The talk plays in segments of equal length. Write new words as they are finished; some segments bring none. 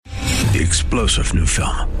The explosive new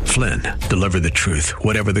film, Flynn, deliver the truth,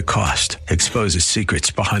 whatever the cost, exposes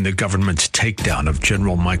secrets behind the government's takedown of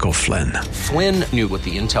General Michael Flynn. Flynn knew what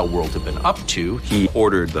the intel world had been up to. He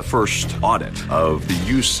ordered the first audit of the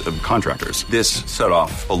use of contractors. This set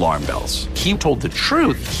off alarm bells. He told the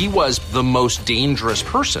truth. He was the most dangerous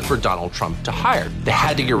person for Donald Trump to hire. They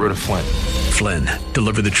had to get rid of Flynn. Flynn,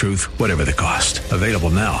 deliver the truth, whatever the cost. Available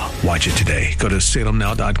now. Watch it today. Go to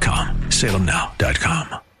salemnow.com.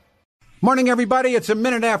 salemnow.com. Morning, everybody. It's a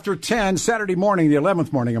minute after 10, Saturday morning, the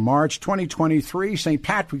 11th morning of March, 2023. St.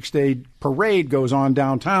 Patrick's Day parade goes on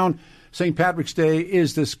downtown. St. Patrick's Day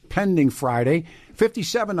is this pending Friday.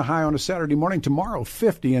 57 the high on a Saturday morning. Tomorrow,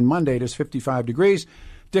 50, and Monday it is 55 degrees.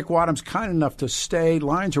 Dick Wadham's kind enough to stay.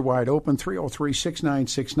 Lines are wide open.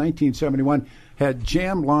 303-696-1971. Had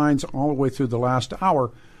jammed lines all the way through the last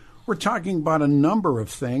hour. We're talking about a number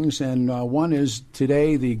of things, and one is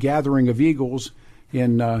today the gathering of eagles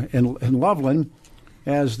in Loveland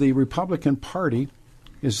as the Republican Party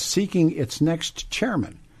is seeking its next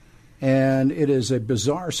chairman. And it is a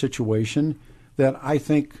bizarre situation that I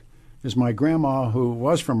think, as my grandma, who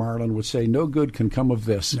was from Ireland, would say, no good can come of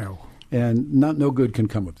this. No. And no good can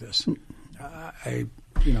come of this. You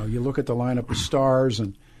look at the lineup of stars,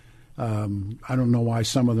 and I don't know why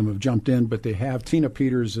some of them have jumped in, but they have. Tina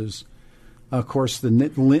Peters is, of course, the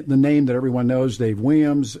name that everyone knows. Dave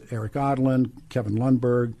Williams, Eric Odland, Kevin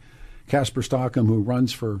Lundberg, Casper Stockham, who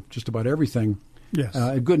runs for just about everything. Yes.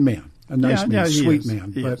 A good man, a nice man, sweet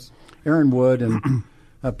man. But Aaron Wood and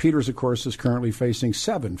Peters, of course, is currently facing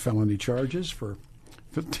 7 felony charges for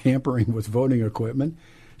tampering with voting equipment.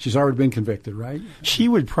 She's already been convicted, right? She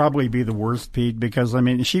would probably be the worst, Pete, because,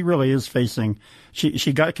 she really is facing –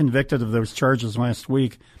 she got convicted of those charges last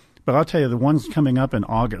week. But I'll tell you, the ones coming up in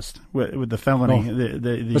August with the felony,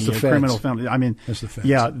 the criminal felony. That's the feds.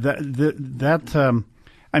 Yeah,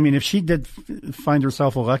 if she did find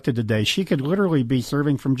herself elected today, she could literally be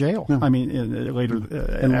serving from jail. Yeah.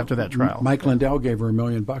 Later after that trial. Mike Lindell gave her $1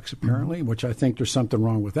 million apparently, which I think there's something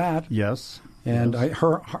wrong with that. Yes. And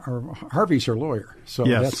Harvey's her lawyer, so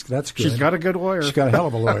yes. that's good. She's got a good lawyer. She's got a hell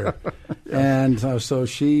of a lawyer. And so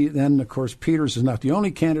she then, of course, Peters is not the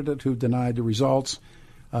only candidate who denied the results.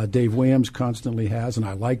 Dave Williams constantly has, and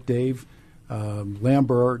I like Dave.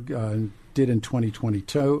 Lamberg did in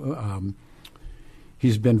 2022.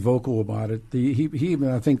 He's been vocal about it. He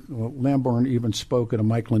even, I think, Lamborn even spoke at a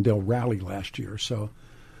Mike Lindell rally last year. So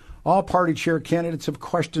all party chair candidates have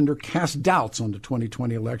questioned or cast doubts on the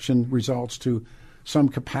 2020 election results to some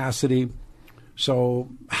capacity. So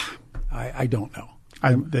I don't know.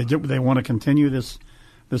 They want to continue this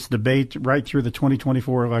debate right through the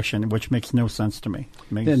 2024 election, which makes no sense to me.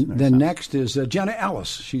 Then next is Jenna Ellis.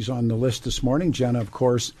 She's on the list this morning. Jenna, of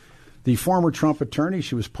course, the former Trump attorney.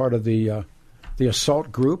 She was part of the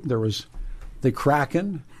assault group. There was the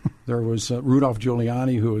Kraken. There was Rudolph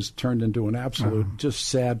Giuliani, who was turned into an absolute just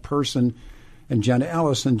sad person, and Jenna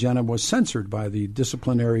Ellis. And Jenna was censored by the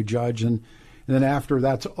disciplinary judge. And then after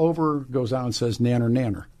that's over, goes out and says, nanner,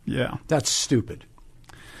 nanner. Yeah. That's stupid.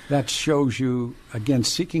 That shows you, again,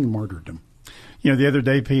 seeking martyrdom. The other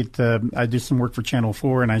day, Pete, I did some work for Channel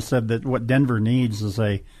 4, and I said that what Denver needs is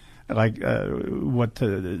what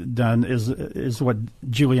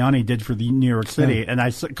Giuliani did for the New York City. Yeah. And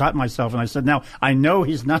I caught myself and I said, now, I know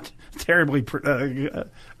he's not terribly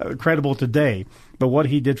credible today, but what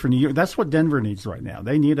he did for New York, that's what Denver needs right now.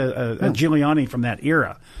 They need a Giuliani from that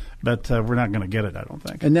era. But we're not going to get it, I don't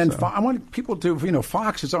think. And then I want people to,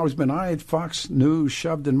 Fox has always been, I had Fox News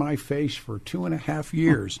shoved in my face for 2.5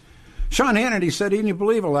 years. Sean Hannity said he didn't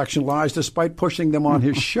believe election lies despite pushing them on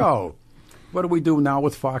his show. What do we do now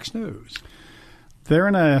with Fox News? They're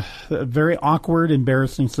in a very awkward,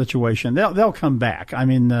 embarrassing situation. They'll come back.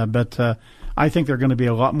 But I think they're going to be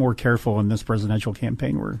a lot more careful in this presidential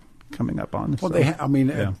campaign we're coming up on. Well,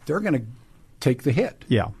 they're going to take the hit.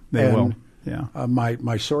 Yeah, they will. Yeah.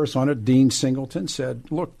 My source on it, Dean Singleton, said,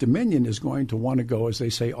 look, Dominion is going to want to go, as they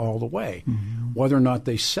say, all the way. Mm-hmm. Whether or not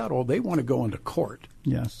they settle, they want to go into court.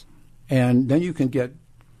 Yes. And then you can get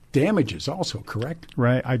damages also, correct?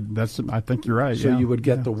 Right. I think you're right. So you would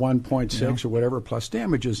get the 1.6 or whatever plus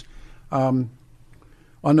damages. On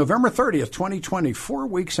November 30th, 2020, 4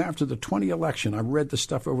 weeks after the 2020 election, I read the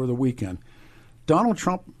stuff over the weekend, Donald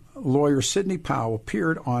Trump lawyer Sidney Powell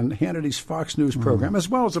appeared on Hannity's Fox News program, as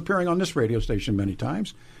well as appearing on this radio station many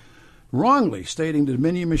times, wrongly stating the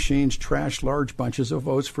Dominion machines trashed large bunches of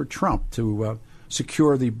votes for Trump to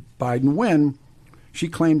secure the Biden win. She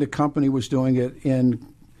claimed the company was doing it in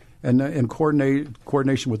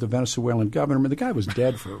coordination with the Venezuelan government. The guy was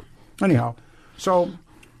dead for anyhow. So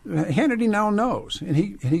Hannity now knows, and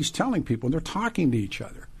he's telling people, and they're talking to each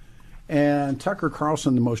other. And Tucker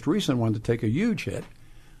Carlson, the most recent one to take a huge hit,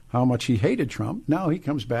 how much he hated Trump. Now he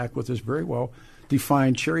comes back with this very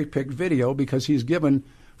well-defined cherry-picked video because he's given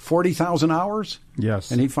 40,000 hours.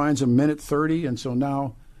 Yes. And he finds a minute 30, and so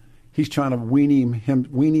now he's trying to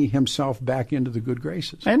weenie himself back into the good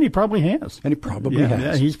graces. And he probably has. And he probably has.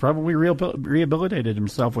 Yeah, he's probably rehabilitated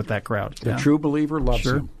himself with that crowd. The true believer loves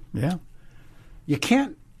sure. him. Yeah. You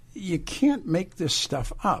can't make this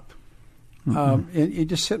stuff up. And you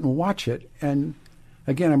just sit and watch it. And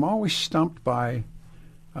again, I'm always stumped by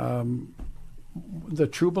the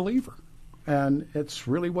true believer, and it's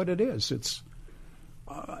really what it is. It's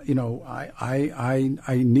I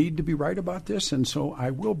need to be right about this, and so I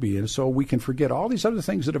will be, and so we can forget all these other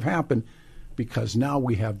things that have happened because now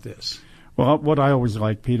we have this. Well, what I always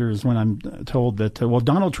like, Peter, is when I'm told that,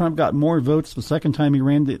 Donald Trump got more votes the second time he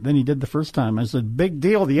ran than he did the first time. I said, big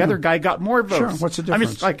deal. The other guy got more votes. Sure. What's the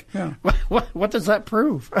difference? I mean, it's like, what does that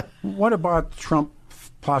prove? What about Trump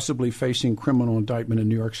possibly facing criminal indictment in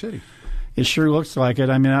New York City? It sure looks like it.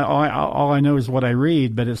 I mean, all I know is what I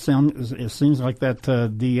read, but it seems like that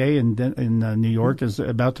DA in New York is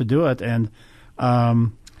about to do it, and I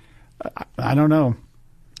don't know.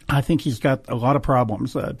 I think he's got a lot of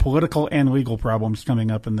problems, political and legal problems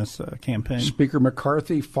coming up in this campaign. Speaker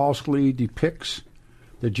McCarthy falsely depicts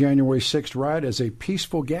the January 6th riot as a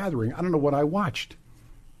peaceful gathering. I don't know what I watched.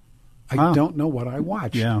 I don't know what I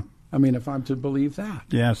watched. Yeah. I mean, if I'm to believe that.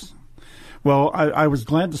 Yes. Well, I was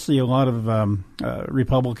glad to see a lot of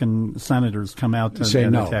Republican senators come out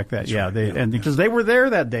and attack that. That's yeah, right. And because they were there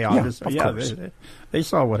that day, obviously. Of course. They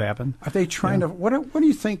saw what happened. Are they trying to? What do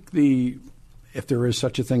you think if there is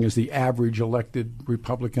such a thing as the average elected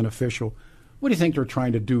Republican official, what do you think they're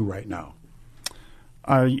trying to do right now?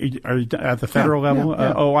 Are you at the federal level?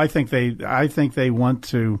 Yeah. I think they want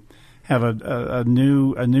to have a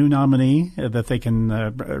new nominee that they can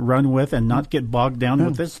run with and not get bogged down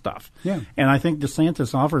with this stuff. Yeah. And I think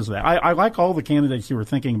DeSantis offers that. I like all the candidates who are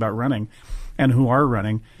thinking about running and who are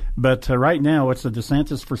running, but right now it's a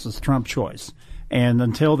DeSantis versus Trump choice. And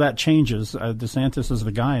until that changes, DeSantis is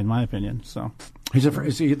the guy, in my opinion. So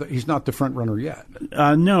he's not the front runner yet.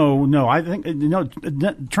 No. I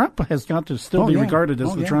think Trump has got to still be regarded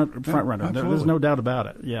as the Trump front runner. There's no doubt about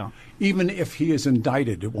it. Yeah. Even if he is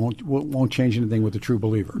indicted, it won't change anything with the true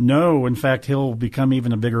believer. No, in fact, he'll become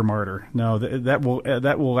even a bigger martyr. No, that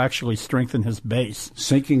will actually strengthen his base.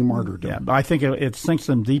 Sinking martyrdom. Yeah, but I think it sinks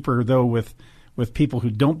him deeper though with people who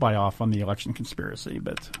don't buy off on the election conspiracy.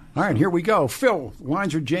 But all right, here we go. Phil,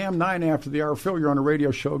 lines are jammed 9 after the hour. Phil, you're on a radio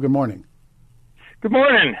show. Good morning. Good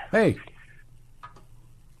morning. Hey.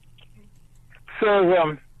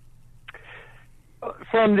 So,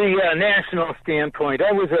 from the national standpoint,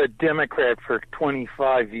 I was a Democrat for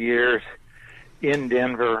 25 years in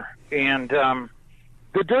Denver, and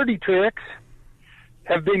the dirty tricks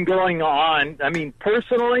have been going on. I mean,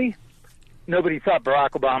 personally, nobody thought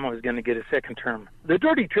Barack Obama was going to get a second term. The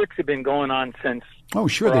dirty tricks have been going on since. Oh,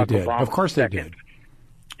 sure Barack they did. Obama Of course they did.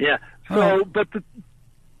 Yeah. So, but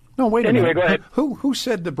no, wait a minute. Go ahead. Who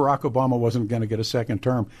said that Barack Obama wasn't going to get a second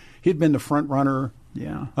term? He'd been the front runner.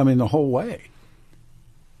 Yeah. I mean, the whole way.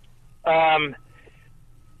 The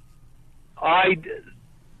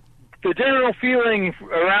general feeling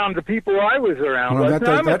around the people I was around was,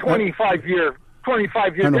 I'm a 25-year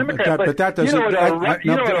Democrat, but that doesn't. You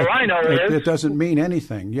know what a rhino is. It doesn't mean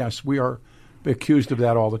anything. Yes, we are accused of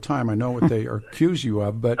that all the time. I know what they accuse you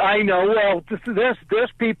of, but I know. Well,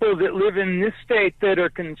 there's people that live in this state that are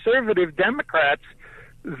conservative Democrats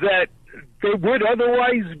that they would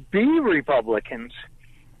otherwise be Republicans,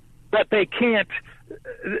 but they can't.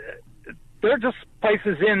 There are just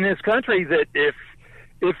places in this country that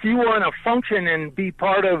if you want to function and be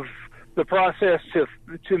part of the process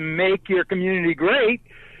to make your community great,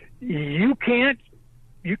 you can't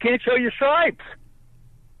show your stripes.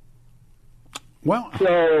 Well,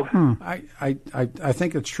 so I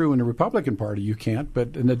think it's true in the Republican Party you can't,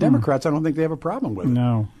 but in the Democrats I don't think they have a problem with it.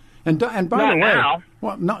 No. And by not the way, now.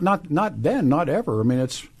 well, not then, not ever. I mean,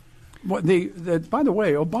 it's by the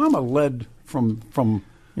way, Obama led from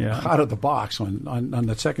out of the box on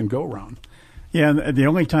the second go round. Yeah, and the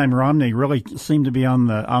only time Romney really seemed to be on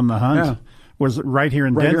the hunt was right here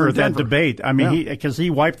in Denver at that debate. I mean, because he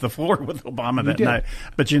wiped the floor with Obama that night.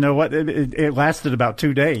 But you know what? It lasted about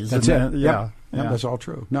 2 days. That's it. Yeah, that's all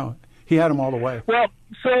true. No, he had them all the way. Well,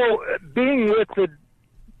 so being with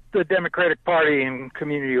the Democratic Party and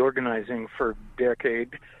community organizing for a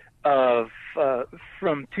decade,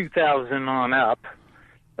 from 2000 on up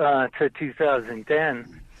to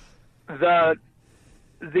 2010,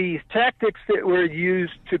 the tactics that were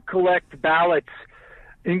used to collect ballots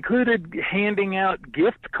included handing out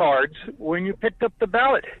gift cards when you picked up the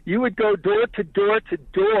ballot. You would go door to door to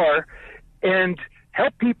door and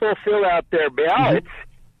help people fill out their ballots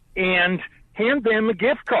and hand them a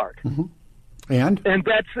gift card. And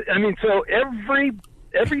that's, I mean, so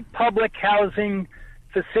every public housing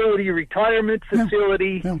facility, retirement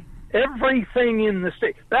facility, everything in the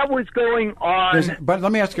state, that was going on. But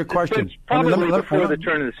let me ask you a question. Probably before the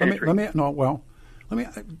turn of the century.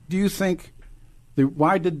 Do you think,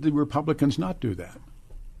 why did the Republicans not do that?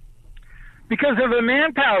 Because of a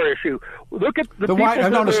manpower issue. Look at the people why.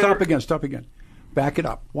 No, stop again. Back it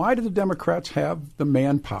up. Why do the Democrats have the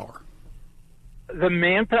manpower? The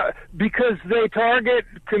manpower, because they target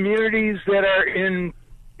communities that are in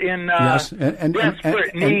yes,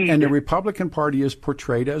 desperate need. And the Republican Party is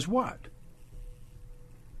portrayed as what?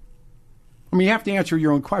 I mean, you have to answer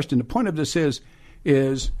your own question. The point of this is,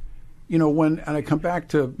 and I come back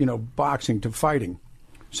to, boxing, to fighting.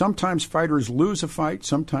 Sometimes fighters lose a fight.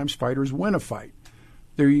 Sometimes fighters win a fight.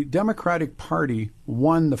 The Democratic Party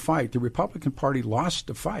won the fight. The Republican Party lost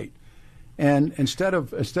the fight. And instead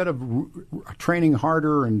of training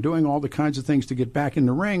harder and doing all the kinds of things to get back in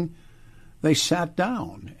the ring, they sat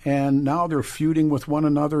down, and now they're feuding with one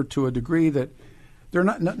another to a degree that they're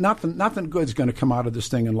nothing good's going to come out of this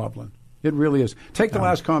thing in Loveland. It really is. Take the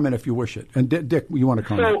last comment if you wish it. And Dick, you want to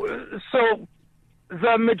comment? So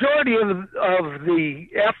the majority of the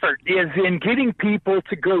effort is in getting people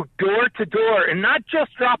to go door to door and not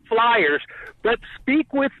just drop flyers, but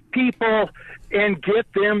speak with people and get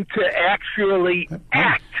them to actually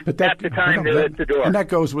act at the time they're at the door. And that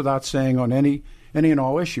goes without saying on any and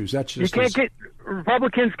all issues. That's just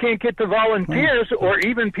Republicans can't get the volunteers or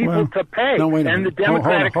even people to pay, and the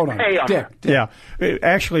Democrats pay on Dick. Yeah,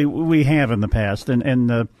 actually, we have in the past,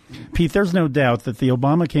 and Pete, there's no doubt that the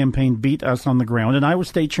Obama campaign beat us on the ground, and I was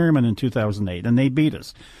state chairman in 2008, and they beat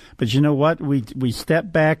us. But you know what? We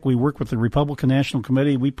stepped back. We worked with the Republican National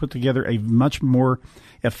Committee. We put together a much more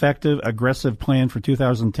effective, aggressive plan for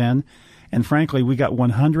 2010. And frankly, we got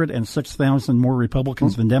 106,000 more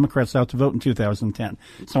Republicans than Democrats out to vote in 2010.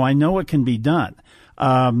 So I know it can be done.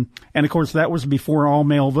 And of course, that was before all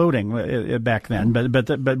mail voting back then.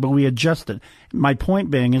 But we adjusted. My point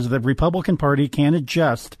being is the Republican Party can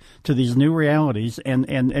adjust to these new realities,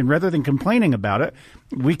 and rather than complaining about it,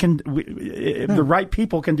 the right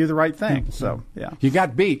people can do the right thing. So yeah, you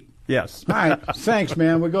got beat. Yes. All right. Thanks,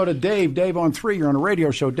 man. We go to Dave. Dave on 3. You're on a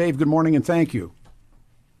radio show. Dave, good morning and thank you.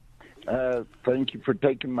 Thank you for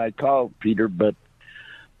taking my call, Peter. But,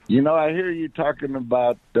 I hear you talking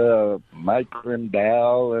about Mike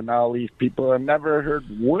Lindell and all these people. I never heard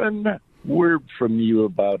one word from you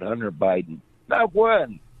about Hunter Biden. Not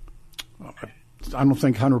one. I don't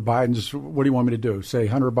think Hunter Biden's. What do you want me to do? Say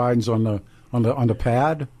Hunter Biden's on the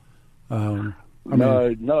pad? No,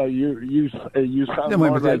 you sound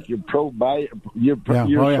more like you're pro Biden. You're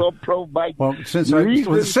so pro Biden. Well,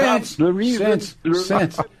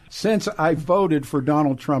 since I voted for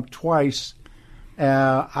Donald Trump twice,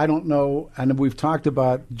 I don't know, and we've talked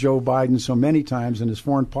about Joe Biden so many times and his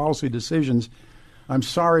foreign policy decisions. I'm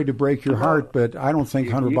sorry to break your heart, but I don't think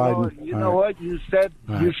Hunter Biden. You know what you said?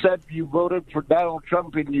 You said you voted for Donald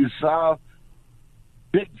Trump and you saw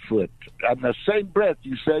Bigfoot. On the same breath,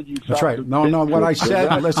 you said you saw. That's right. No. What I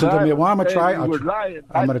said. Listen to me. Well, I'm going to try. I'm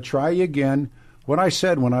going to try you again. What I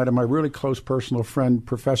said when I had my really close personal friend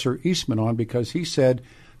Professor Eastman on, because he said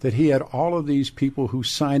that he had all of these people who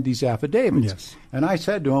signed these affidavits. Yes. And I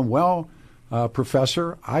said to him, well,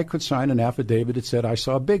 Professor, I could sign an affidavit that said I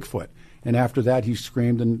saw Bigfoot. And after that, he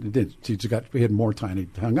screamed and he had more time. He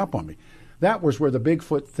hung up on me. That was where the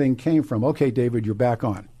Bigfoot thing came from. Okay, David, you're back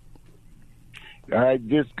on. I'm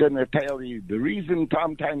just going to tell you, the reason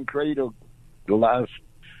Tom Tancredo lost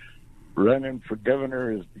running for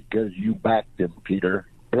governor is because you backed him, Peter.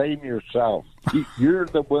 Blame yourself. You're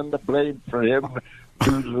the one to blame for him.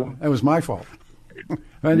 That was my fault.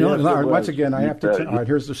 Once again, I have to. All right,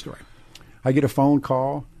 here's the story. I get a phone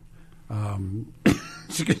call.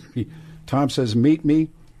 Excuse me. Tom says, "Meet me."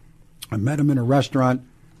 I met him in a restaurant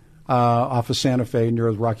off of Santa Fe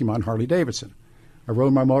near the Rocky Mountain Harley Davidson. I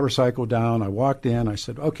rode my motorcycle down. I walked in. I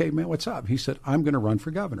said, "Okay, man, what's up?" He said, "I'm going to run for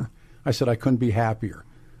governor." I said, "I couldn't be happier."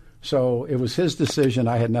 So it was his decision.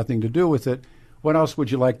 I had nothing to do with it. What else would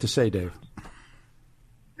you like to say, Dave?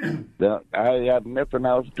 I have nothing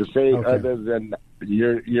else to say other than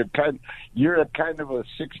you're a kind of a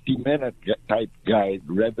 60-minute type guy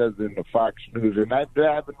rather than the Fox News, and I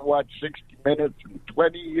haven't watched 60 Minutes in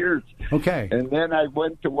 20 years. Okay. And then I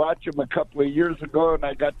went to watch him a couple of years ago, and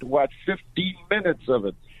I got to watch 15 minutes of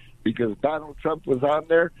it because Donald Trump was on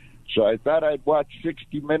there. So I thought I'd watch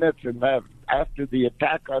 60 Minutes, and after the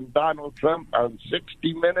attack on Donald Trump on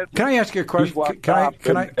 60 Minutes. Can I ask you a question?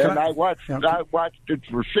 I watched it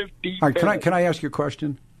for 15 all right, minutes. Can I ask you a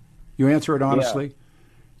question? You answer it honestly. Yeah.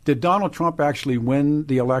 Did Donald Trump actually win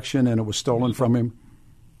the election and it was stolen from him?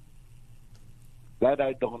 That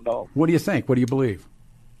I don't know. What do you think? What do you believe?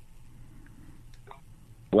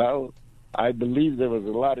 Well, I believe there was a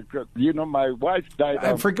lot of crook. You know, my wife died.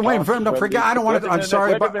 I don't want to. I'm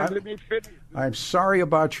sorry about. Let me finish. I'm sorry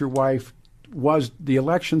about your wife. Was the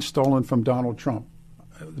election stolen from Donald Trump?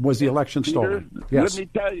 Was the election stolen? Yes.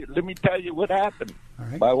 Let me tell you what happened. All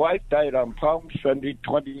right. My wife died on Palm Sunday,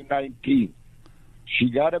 2019. She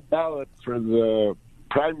got a ballot for the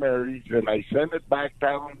primaries, and I sent it back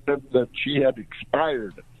telling them that she had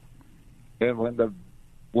expired. And when the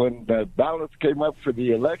ballots came up for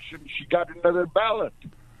the election, she got another ballot.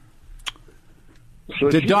 So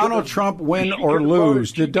did Donald Trump win or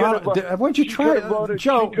lose? Did Donald? Why'd you try,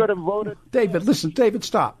 Joe? She could have voted. David, listen. David,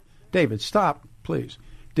 stop. David, stop, please.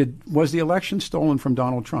 Was the election stolen from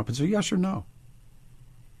Donald Trump? It's a yes or no.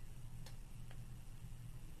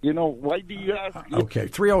 You know, why do you ask? Okay,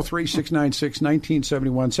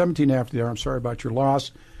 303-696-1971, 17 after the hour. I'm sorry about your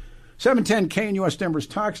loss. 710 KNUS Denver's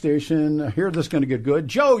talk station. Here, this is going to get good.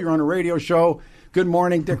 Joe, you're on a radio show. Good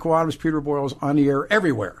morning. Dick Wadhams, Peter Boyles on the air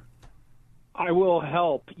everywhere. I will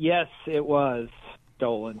help. Yes, it was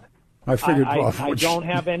stolen. I figured. I don't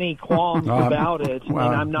have any qualms about it, and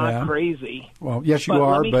I'm not crazy. Well, yes, you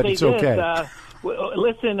are, but it's okay.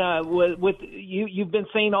 Listen, with you've been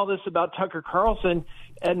saying all this about Tucker Carlson,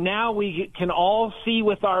 and now we can all see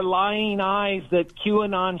with our lying eyes that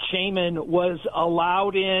QAnon Shaman was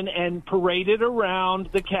allowed in and paraded around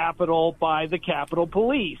the Capitol by the Capitol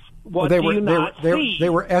Police. What do you not see? They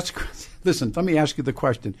were Listen, let me ask you the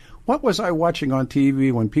question. What was I watching on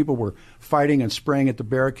TV when people were fighting and spraying at the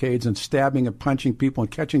barricades and stabbing and punching people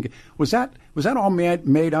and catching? Was that all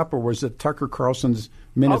made up, or was it Tucker Carlson's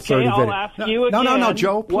minute 30 video? I'll ask you again. No,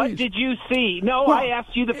 Joe, please. What did you see? No, I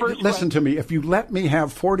asked you the first Listen to me. If you let me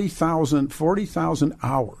have 40,000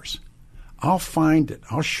 hours, I'll find it.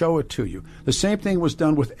 I'll show it to you. The same thing was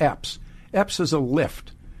done with Epps. Epps is a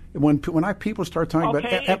lift. When people start talking about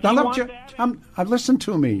Epps, listen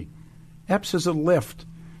to me. Epps is a lift.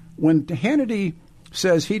 When Hannity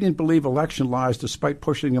says he didn't believe election lies despite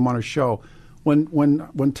pushing him on a show,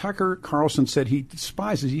 when Tucker Carlson said he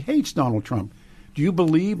despises, he hates Donald Trump, do you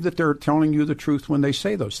believe that they're telling you the truth when they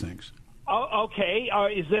say those things? Oh, okay.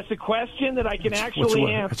 Is this a question that I can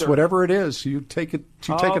actually answer? It's whatever it is. You take it.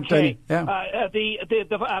 Okay. Yeah.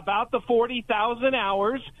 About the 40,000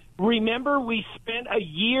 hours. Remember, we spent a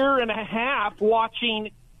year and a half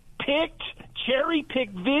watching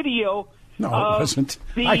cherry-picked video. No, it wasn't.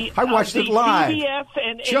 I watched it live. CBS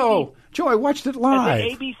and Joe, I watched it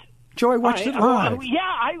live. Joe, I watched it live.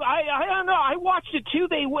 I don't know. I watched it too.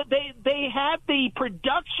 They had the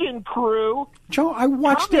production crew. Joe, I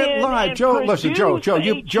watched it live. Joe, listen, Joe,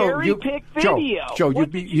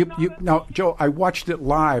 I watched it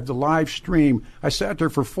live. The live stream. I sat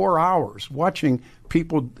there for 4 hours watching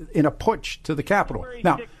people in a putsch to the Capitol.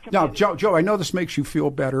 Now, Joe, I know this makes you feel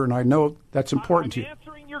better, and I know that's important to you. I'm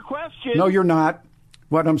answering your question. No, you're not.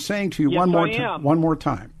 What I'm saying to you, yes, one more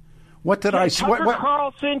time. What did I say?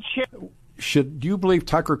 Carlson. Do you believe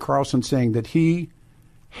Tucker Carlson saying that he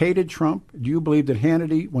hated Trump? Do you believe that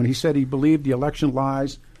Hannity, when he said he believed the election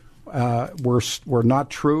lies were not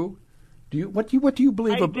true? What do you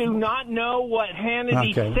believe? I do not know what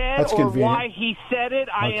Hannity said or why he said it.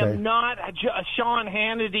 I am not Sean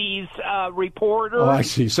Hannity's reporter. Oh, I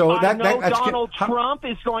see. So I know Donald Trump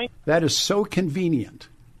is going. That is so convenient.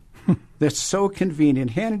 That's so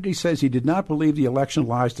convenient. Hannity says he did not believe the election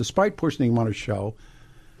lies despite pushing him on a show.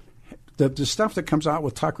 The stuff that comes out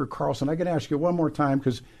with Tucker Carlson, I got to ask you one more time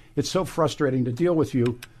because it's so frustrating to deal with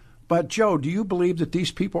you. But, Joe, do you believe that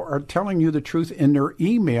these people are telling you the truth in their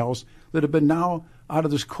emails that have been now out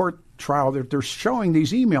of this court trial? They're showing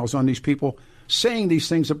these emails on these people saying these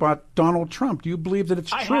things about Donald Trump. Do you believe that it's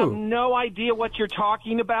true? I have no idea what you're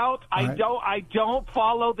talking about. I don't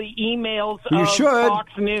follow the emails of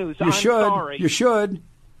Fox News. I'm sorry. You should.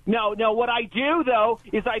 No. What I do, though,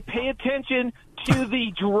 is I pay attention to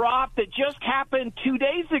the drop that just happened 2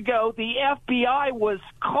 days ago. The FBI was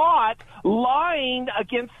caught lying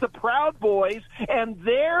against the Proud Boys and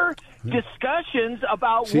their discussions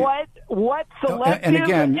about what selective and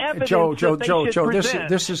again, evidence Joe, present.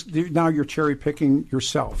 this is now you're cherry picking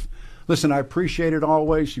yourself. Listen, I appreciate it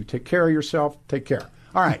always. You take care of yourself. Take care.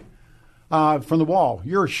 All right. From the wall,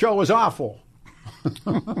 your show is awful.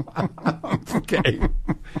 Okay.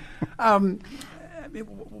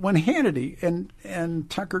 When Hannity and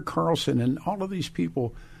Tucker Carlson and all of these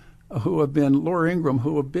people Laura Ingraham,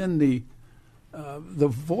 who have been the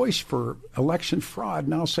voice for election fraud,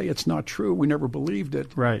 now say it's not true. We never believed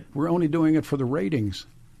it. Right. We're only doing it for the ratings.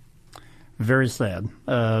 Very sad.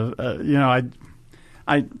 I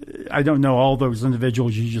don't know all those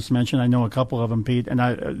individuals you just mentioned. I know a couple of them, Pete.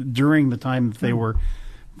 And during the time that they were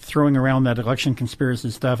throwing around that election conspiracy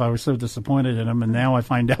stuff, I was so disappointed in them. And now I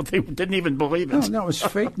find out they didn't even believe it. No, it's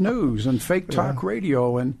fake news and fake talk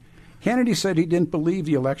radio. And Hannity said he didn't believe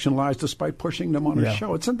the election lies despite pushing them on his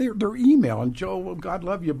show. It's in their email. And Joe, well, God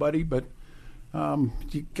love you, buddy, but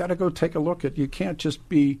you got to go take a look at. You can't just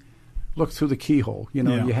look through the keyhole.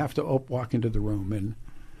 You have to walk into the room. And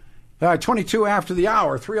 22 after the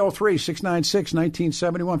hour,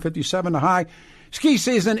 303-696-1971, 57 the high. Ski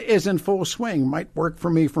season is in full swing. Might work for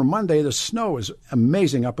me for Monday. The snow is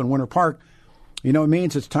amazing up in Winter Park. It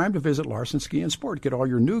means it's time to visit Larson Ski and Sport. Get all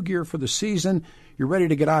your new gear for the season. You're ready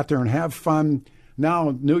to get out there and have fun.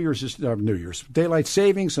 Now, New Year's daylight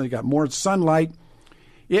savings, so you got more sunlight.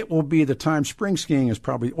 It will be the time. Spring skiing is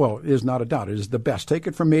is not a doubt. It is the best. Take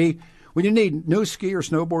it from me. When you need new ski or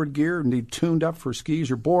snowboard gear, need tuned up for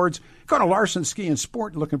skis or boards, go to Larson Ski and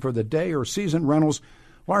Sport looking for the day or season rentals.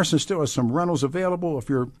 Larson still has some rentals available. If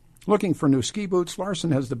you're looking for new ski boots,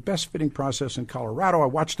 Larson has the best fitting process in Colorado. I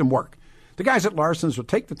watched them work. The guys at Larson's will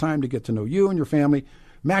take the time to get to know you and your family,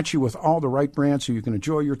 match you with all the right brands so you can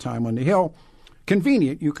enjoy your time on the hill.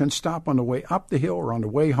 Convenient, you can stop on the way up the hill or on the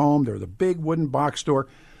way home. They're the big wooden box store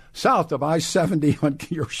south of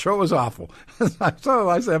I-70. Your show is awful. South of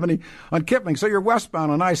I-70 on Kipling. So you're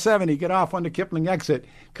westbound on I-70. Get off on the Kipling exit.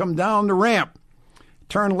 Come down the ramp.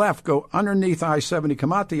 Turn left. Go underneath I-70.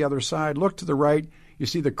 Come out the other side. Look to the right. You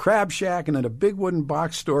see the Crab Shack and then a big wooden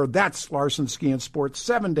box store. That's Larson Ski and Sports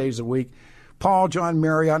 7 days a week. Paul, John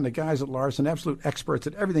Marriott, and the guys at Larson, absolute experts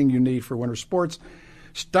at everything you need for winter sports.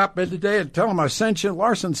 Stop in today and tell them I sent you.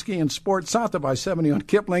 Larson Ski and Sports, south of I-70 on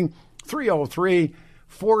Kipling,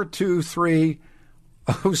 303-423-0654.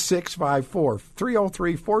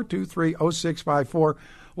 303-423-0654.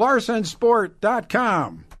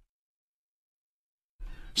 LarsonSport.com.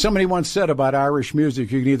 Somebody once said about Irish music,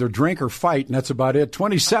 you can either drink or fight, and that's about it.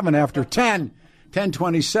 27 after 10,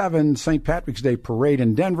 10:27, St. Patrick's Day Parade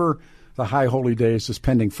in Denver. The High Holy Day is this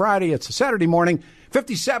pending Friday. It's a Saturday morning.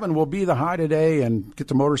 57 will be the high today, and get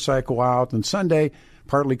the motorcycle out. And Sunday,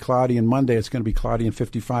 partly cloudy, and Monday it's going to be cloudy and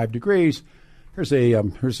 55 degrees. Here's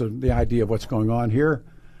the idea of what's going on here.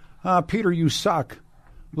 Peter, you suck.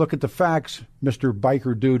 Look at the facts, Mr.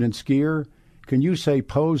 Biker Dude and Skier. Can you say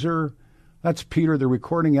poser? That's Peter, the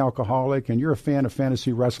recording alcoholic, and you're a fan of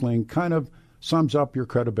fantasy wrestling. Kind of sums up your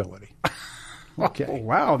credibility. Okay. Oh,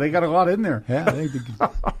 wow, they got a lot in there. Yeah.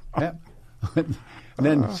 Yeah. And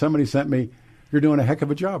then somebody sent me, you're doing a heck of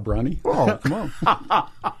a job, Ronnie. Oh, come on.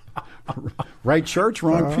 Right church,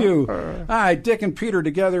 wrong pew. All right, Dick and Peter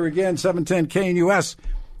together again, 710 KNUS.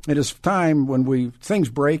 It is time when things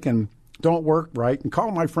break and don't work right. And call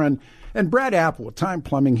my friend and Brad Apple at Time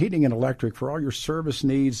Plumbing, Heating, and Electric for all your service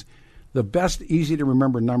needs. The best,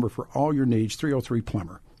 easy-to-remember number for all your needs,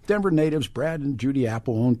 303-PLUMBER. Denver natives Brad and Judy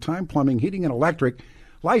Apple own Time Plumbing, Heating, and Electric,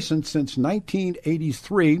 licensed since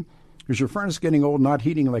 1983. Is your furnace getting old, not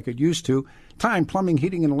heating like it used to? Time Plumbing,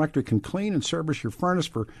 Heating, and Electric can clean and service your furnace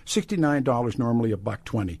for $69, normally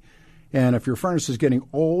 $120. And if your furnace is getting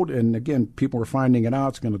old, and again, people are finding it out,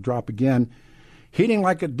 it's going to drop again, heating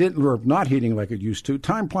like it didn't, or not heating like it used to,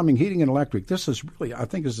 Time Plumbing, Heating, and Electric. This is really, I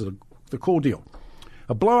think, is the cool deal.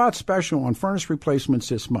 A blowout special on furnace replacements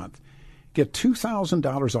this month. Get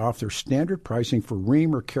 $2,000 off their standard pricing for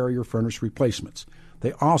Rheem or Carrier furnace replacements.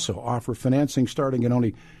 They also offer financing starting at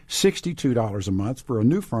only $62 a month for a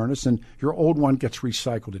new furnace, and your old one gets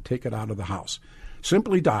recycled to take it out of the house.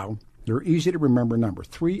 Simply dial their easy-to-remember number,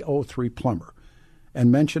 303-PLUMBER,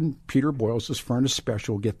 and mention Peter Boyles' furnace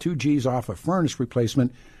special. Get 2 G's off a furnace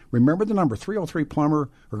replacement. Remember the number, 303-PLUMBER,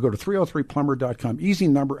 or go to 303plumber.com. Easy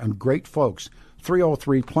number and great folks,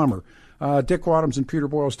 303-PLUMBER. Dick Wadhams and Peter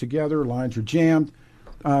Boyles together. Lines are jammed.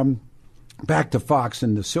 Back to Fox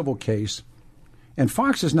in the civil case. And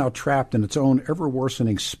Fox is now trapped in its own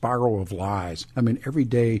ever-worsening spiral of lies. I mean, every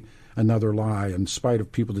day another lie, in spite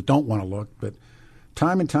of people that don't want to look. But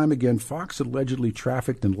time and time again, Fox allegedly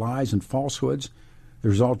trafficked in lies and falsehoods. The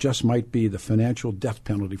result just might be the financial death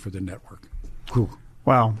penalty for the network. Whew.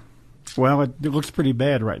 Wow. Well, it looks pretty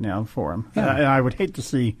bad right now for him. Yeah. And I would hate to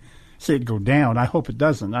see it go down. I hope it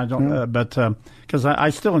doesn't. I don't, but because I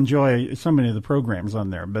still enjoy so many of the programs on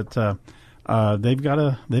there. But they're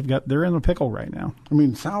in a pickle right now. I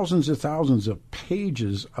mean, thousands of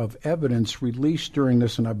pages of evidence released during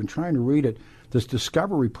this, and I've been trying to read it. This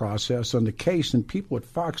discovery process on the case, and people at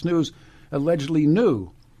Fox News allegedly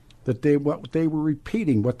knew that what they were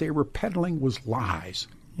repeating, what they were peddling was lies.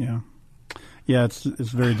 Yeah. Yeah, it's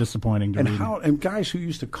very disappointing to read. And guys who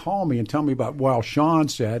used to call me and tell me about, well, Sean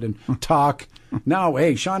said, and Tuck. Now,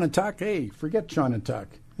 hey, Sean and Tuck, hey, forget Sean and Tuck.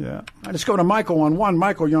 Yeah. Let's go to Michael on one.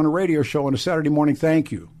 Michael, you're on a radio show on a Saturday morning.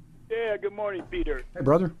 Thank you. Yeah, good morning, Peter. Hey,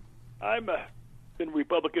 brother. I'm been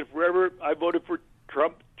Republican forever. I voted for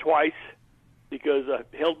Trump twice because I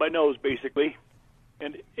held my nose, basically.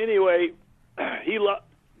 And anyway,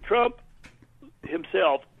 Trump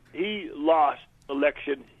himself, he lost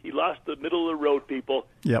election. He lost the middle of the road people.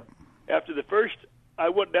 Yep. After the first, I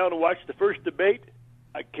went down and watched the first debate.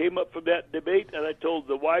 I came up from that debate and I told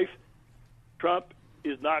the wife, Trump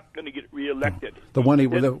is not going to get reelected. The one he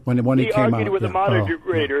came out. He argued with the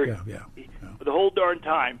moderator yeah. for the whole darn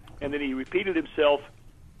time, and then he repeated himself,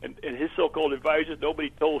 and his so-called advisors,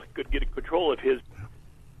 nobody could get control of his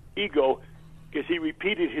ego, because he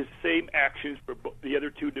repeated his same actions for the other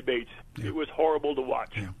two debates. Yeah. It was horrible to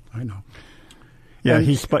watch. Yeah, I know. Yeah,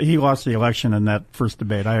 he lost the election in that first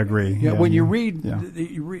debate. I agree. Yeah, when you read, and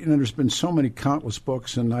there's been so many countless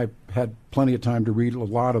books, and I've had plenty of time to read a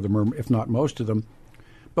lot of them, or if not most of them.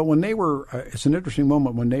 But when they were, it's an interesting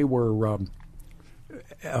moment when they were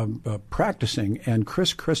practicing, and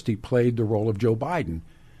Chris Christie played the role of Joe Biden.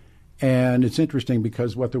 And it's interesting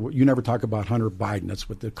because you never talk about Hunter Biden. That's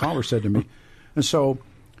what the caller said to me. And so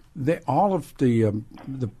all of the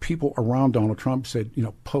people around Donald Trump said,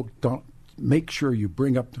 don't make sure you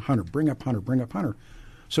bring up Hunter, bring up Hunter, bring up Hunter.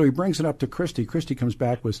 So he brings it up to Christie. Christie comes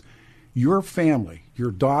back with, your family,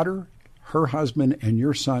 your daughter, her husband, and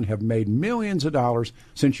your son have made millions of dollars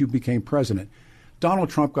since you became president. Donald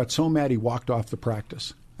Trump got so mad he walked off the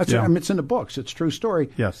practice. It's in the books. It's a true story.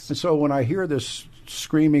 Yes. And so when I hear this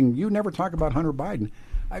screaming, you never talk about Hunter Biden,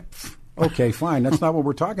 okay, fine. That's not what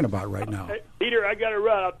we're talking about right now. Hey, Peter, I got to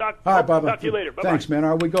run. I'll talk to you later. Bye-bye. Thanks, man.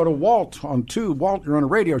 All right, we go to Walt on 2. Walt, you're on a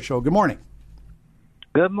radio show. Good morning.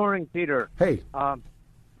 Good morning, Peter. Hey. I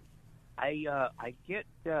get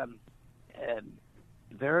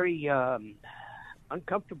very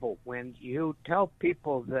uncomfortable when you tell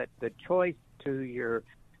people that the choice to your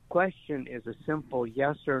question is a simple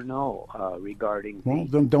yes or no regarding. Well,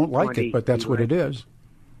 then don't like it, but that's what it is.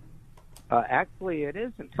 Actually, it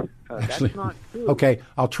isn't. That's not true. Okay,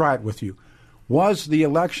 I'll try it with you. Was the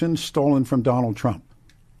election stolen from Donald Trump?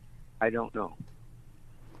 I don't know.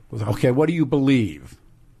 Okay, what do you believe?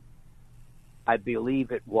 I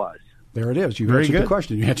believe it was. There it is. You answered the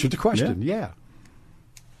question. You answered the question. Yeah.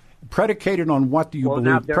 Predicated on what do you believe?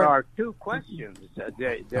 Well, now there are two questions.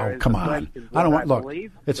 Come on! I don't want. Look,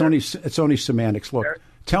 it's only semantics. Look,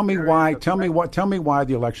 tell me why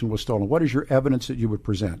the election was stolen. What is your evidence that you would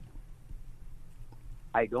present?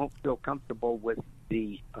 I don't feel comfortable with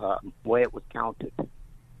the way it was counted.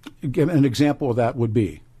 Give an example of that would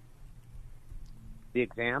be. The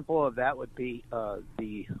example of that would be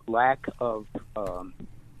the lack of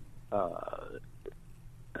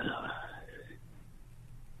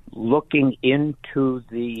looking into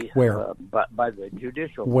the by the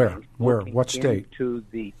judicial branch, what state?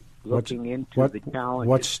 Looking into the challenge.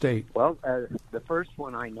 What state? Well, the first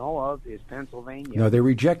one I know of is Pennsylvania. No, they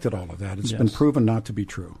rejected all of that. It's been proven not to be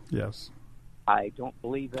true. Yes. I don't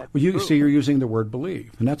believe that. Well, you see, you're using the word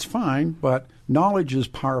believe, and that's fine. But knowledge is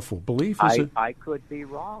powerful. Belief is. I could be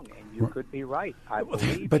wrong, and you could be right. I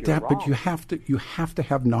believe but you're wrong. But you have to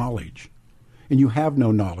have knowledge, and you have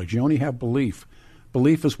no knowledge. You only have belief.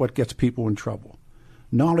 Belief is what gets people in trouble.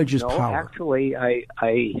 Knowledge is power. Actually,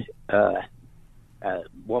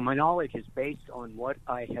 well, my knowledge is based on what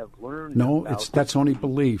I have learned. No, that's only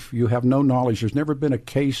belief. You have no knowledge. There's never been a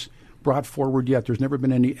case brought forward yet. There's never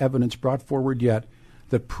been any evidence brought forward yet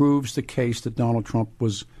that proves the case that Donald Trump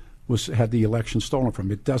had the election stolen from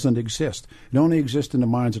him. It doesn't exist. It only exists in the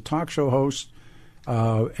minds of talk show hosts,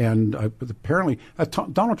 and apparently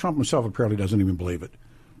Donald Trump himself apparently doesn't even believe it.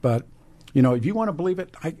 But if you want to believe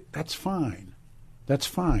it, that's fine. That's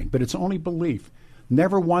fine. But it's only belief.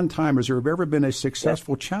 Never one time has there ever been a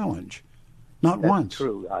successful challenge. Not once.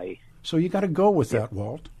 True. So you got to go with that,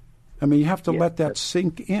 Walt. I mean, you have to let that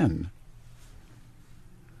sink in.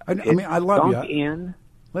 I love you.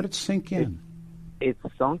 Let it sink in. It's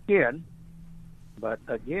sunk in. But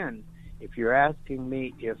again, if you're asking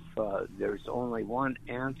me if there's only one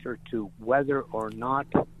answer to whether or not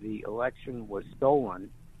the election was stolen,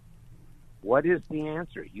 what is the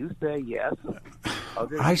answer? You say yes.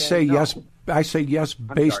 I say yes. I say yes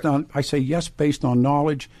based on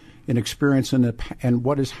knowledge and experience and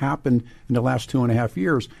what has happened in the last 2.5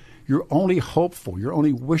 years. You're only hopeful. You're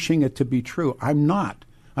only wishing it to be true. I'm not.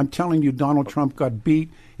 I'm telling you, Donald Trump got beat,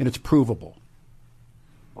 and it's provable.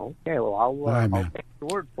 Okay, well, I'll take your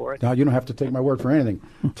word for it. Now, you don't have to take my word for anything.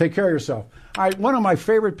 Take care of yourself. All right, one of my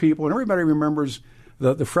favorite people, and everybody remembers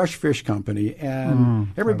the Fresh Fish Company, and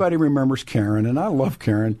everybody remembers Karen, and I love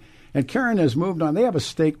Karen. And Karen has moved on. They have a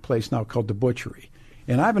steak place now called The Butchery.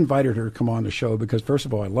 And I've invited her to come on the show because, first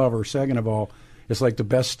of all, I love her. Second of all, it's like the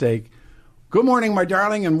best steak. Good morning, my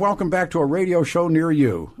darling, and welcome back to a radio show near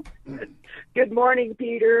you. Good morning,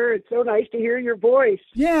 Peter. It's so nice to hear your voice.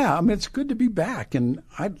 Yeah, I mean, it's good to be back, and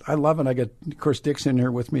I love it. I got, of course, Dick's in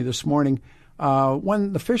here with me this morning.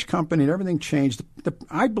 When the fish company and everything changed,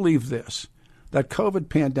 I believe this, that COVID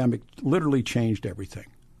pandemic literally changed everything.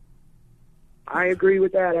 I agree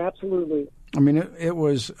with that, absolutely. I mean, it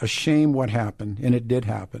was a shame what happened, and it did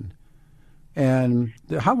happen. And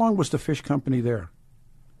how long was the fish company there?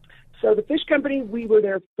 So the fish company, we were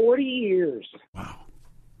there 40 years.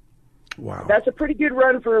 Wow. That's a pretty good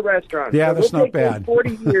run for a restaurant. Yeah, so that's we'll not bad.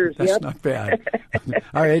 40 years. That's not bad.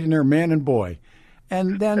 I ate in there, man and boy.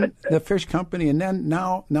 And then the fish company, and then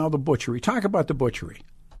now the butchery. Talk about the butchery.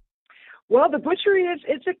 Well, the butchery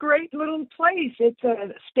it's a great little place. It's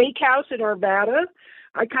a steakhouse in Arvada.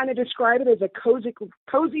 I kind of describe it as a cozy,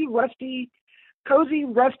 rustic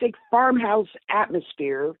farmhouse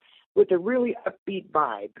atmosphere with a really upbeat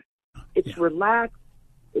vibe. It's relaxed.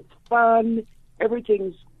 It's fun.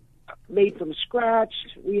 Everything's made from scratch.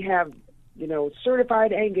 We have,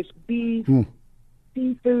 certified Angus beef,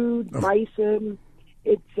 seafood, bison.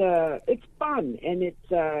 It's fun, and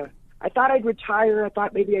it's. I thought I'd retire. I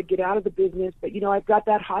thought maybe I'd get out of the business, but I've got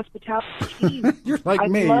that hospitality team. You're like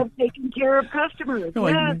me. I love taking care of customers.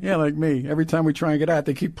 Like me. Every time we try and get out,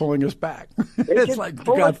 they keep pulling us back. It's like the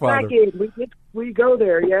pull Godfather. Us back in. We go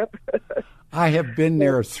there. Yep. I have been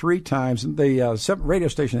there 3 times. The radio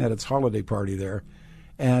station had its holiday party there,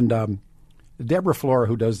 and Deborah Flora,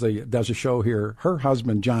 who does a show here, her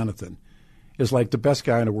husband Jonathan is like the best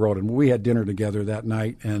guy in the world. And we had dinner together that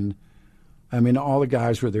night, and I mean, all the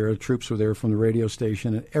guys were there, the troops were there from the radio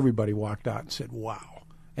station, and everybody walked out and said, wow.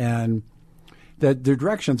 And the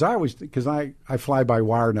directions, because I fly by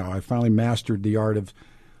wire now. I finally mastered the art of,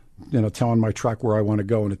 telling my truck where I want to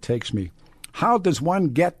go, and it takes me. How does one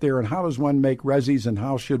get there, and how does one make resis, and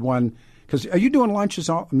how should one, because are you doing lunches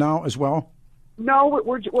now as well? No,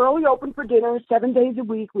 we're only open for dinner 7 days a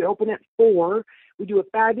week. We open at 4. We do a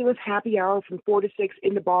fabulous happy hour from 4 to 6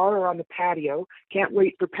 in the bar or on the patio. Can't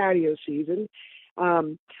wait for patio season.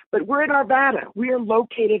 But we're in Arvada. We are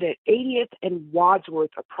located at 80th and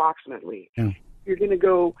Wadsworth approximately. Yeah. You're going to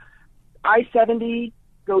go I-70,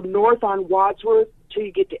 go north on Wadsworth till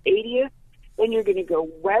you get to 80th. Then you're going to go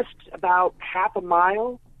west about half a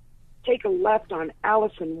mile, take a left on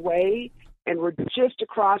Allison Way, and we're just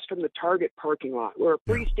across from the Target parking lot. We're a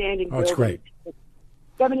freestanding building. That's great.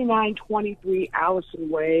 7923 Allison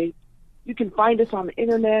Way. You can find us on the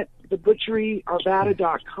internet,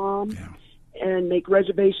 thebutcheryarvada.com, and make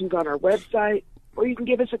reservations on our website, or you can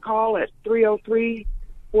give us a call at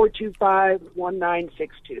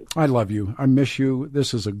 303-425-1962. I love you. I miss you.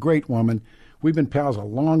 This is a great woman. We've been pals a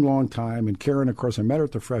long, long time, and Karen, of course, I met her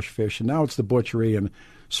at the Fresh Fish, and now it's the butchery and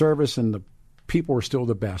service, and the people are still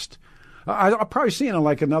the best. I'll probably see you in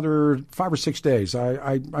like another 5 or 6 days.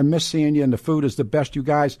 I miss seeing you, and the food is the best, you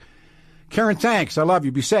guys. Karen, thanks. I love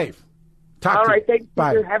you. Be safe. All right, thanks,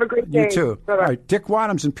 Peter. Have a great day. You too. Bye-bye. All right, Dick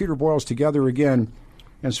Wadhams and Peter Boyles together again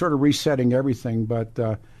and sort of resetting everything. But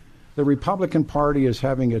the Republican Party is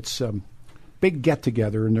having its big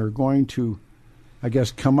get-together, and they're going to, I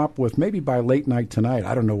guess, come up with, maybe by late night tonight,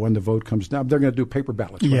 I don't know when the vote comes down, they're going to do paper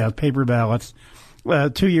ballots. Right? Yeah, paper ballots.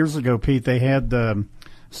 2 years ago, Pete, they had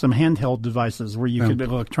some handheld devices where you could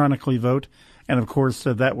electronically vote. And, of course,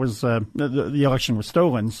 that was the election was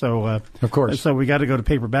stolen. So, of course. So we got to go to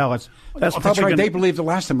paper ballots. That's right. They believe the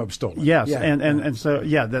last time it was stolen. Yes. Yeah. And so,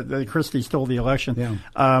 the Christie stole the election. Yeah.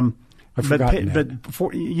 I've forgotten but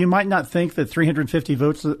you might not think that 350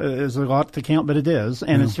 votes is a lot to count, but it is.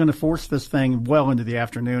 And it's going to force this thing well into the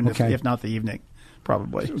afternoon, if not the evening.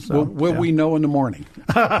 Probably. So, will we know in the morning?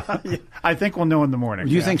 I think we'll know in the morning.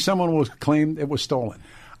 Do you think someone will claim it was stolen?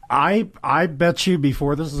 I bet you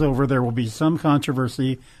before this is over, there will be some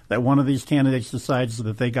controversy that one of these candidates decides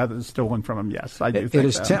that they got it stolen from them. Yes, I do think it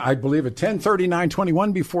is that. I believe it.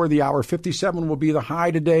 10:39:21 before the hour. 57 will be the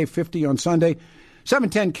high today, 50 on Sunday.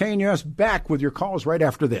 710 KNUS back with your calls right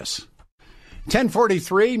after this.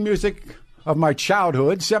 10:43, music of my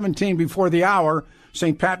childhood. 17 before the hour,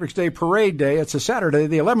 St. Patrick's Day Parade Day. It's a Saturday,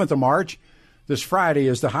 the 11th of March. This Friday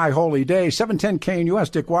is the High Holy Day. 710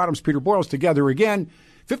 KNUS, Dick Wadhams, Peter Boyles together again.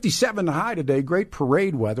 57 the high today, great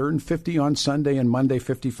parade weather, and 50 on Sunday and Monday,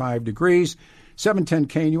 55 degrees. 710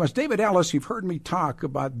 KNUS. David Ellis, you've heard me talk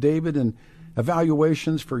about David and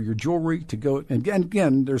evaluations for your jewelry to go. And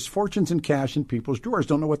again, there's fortunes in cash in people's drawers.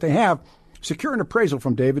 Don't know what they have. Secure an appraisal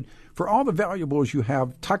from David for all the valuables you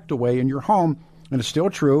have tucked away in your home. And it's still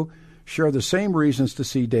true. Share the same reasons to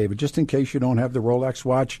see David, just in case you don't have the Rolex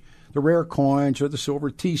watch, the rare coins, or the silver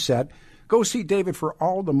tea set. Go see David for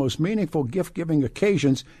all the most meaningful gift-giving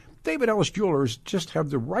occasions. David Ellis Jewelers just have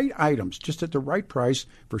the right items, just at the right price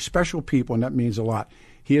for special people, and that means a lot.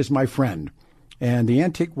 He is my friend. And the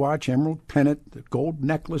antique watch, emerald pendant, the gold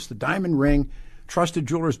necklace, the diamond ring. Trusted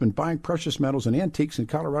jeweler has been buying precious metals and antiques in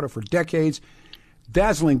Colorado for decades.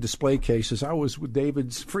 Dazzling display cases. I was with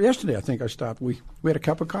David's for yesterday. I think I stopped. We had a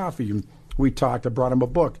cup of coffee and we talked. I brought him a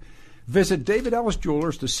book. Visit David Ellis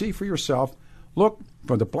Jewelers to see for yourself. Look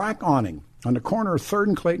for the black awning on the corner of 3rd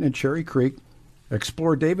and Clayton and Cherry Creek.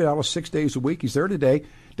 Explore David Ellis 6 days a week. He's there today.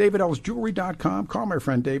 DavidEllisJewelry.com. Call my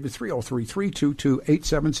friend David,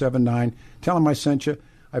 303-322-8779. Tell him I sent you.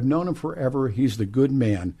 I've known him forever. He's the good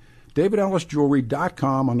man.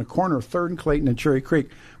 DavidEllisJewelry.com on the corner of 3rd and Clayton and Cherry Creek.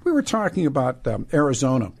 We were talking about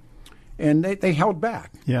Arizona, and they held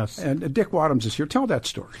back. Yes. And Dick Wadhams is here. Tell that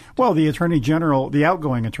story. Well, the Attorney General, the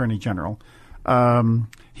outgoing Attorney General,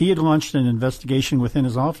 he had launched an investigation within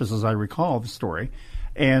his office, as I recall the story,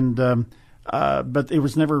 and but it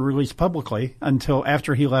was never released publicly until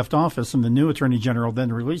after he left office, and the new Attorney General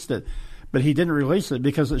then released it. But he didn't release it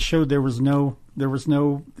because it showed there was no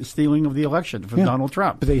stealing of the election from Donald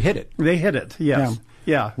Trump. But they hid it. They hid it. Yes.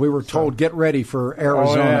 Yeah. We were told, get ready for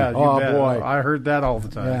Arizona. Oh boy. I heard that all the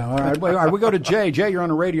time. Yeah. All right. We go to Jay. Jay, you're on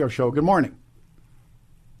a radio show. Good morning.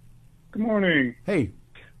 Good morning. Hey.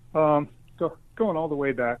 So going all the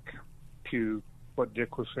way back to what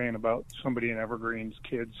Dick was saying about somebody in Evergreen's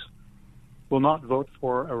kids will not vote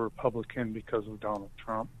for a Republican because of Donald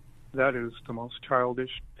Trump. That is the most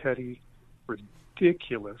childish, petty,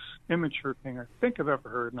 ridiculous, immature thing I think I've ever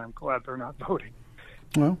heard, and I'm glad they're not voting.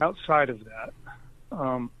 Well, outside of that,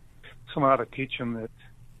 someone ought to teach them that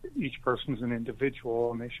each person's an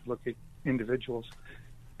individual, and they should look at individuals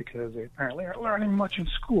because they apparently aren't learning much in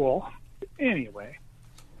school. Anyway,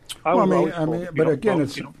 but again,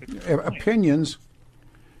 it's opinions,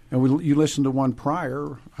 and you listened to one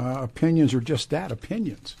prior. Opinions are just that,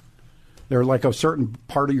 opinions. They're like a certain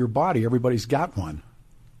part of your body. Everybody's got one.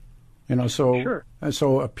 So sure.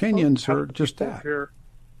 So opinions are just that.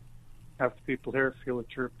 Half the people here feel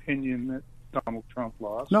it's your opinion that Donald Trump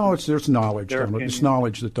lost. No, there's knowledge. It's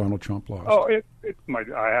knowledge that Donald Trump lost. Oh, I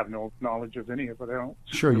have no knowledge of any of it. I don't.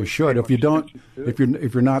 Sure, you should. If you don't, if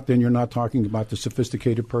you're not, then you're not talking about the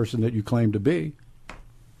sophisticated person that you claim to be.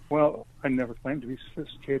 Well, I never claimed to be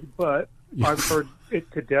sophisticated, but I've heard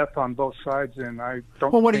it to death on both sides, and I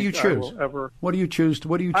don't. Well, what think do you choose? What do you choose?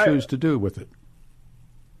 What do you choose to do with it?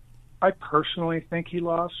 I personally think he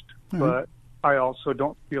lost, but I also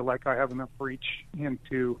don't feel like I have enough reach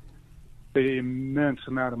into the immense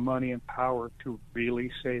amount of money and power to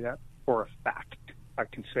really say that for a fact. I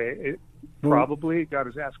can say it probably got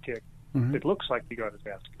his ass kicked. Mm-hmm. It looks like he got his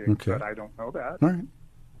ass kicked, but I don't know that. All right.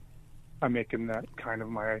 I'm making that kind of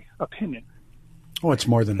my opinion. Oh, it's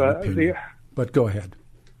more than an opinion. But go ahead.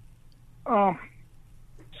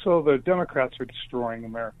 So the Democrats are destroying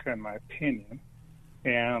America, in my opinion.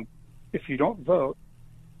 And if you don't vote,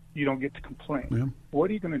 you don't get to complain. Yeah. What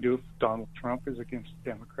are you going to do if Donald Trump is against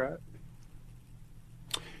the Democrat?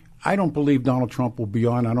 I don't believe Donald Trump will be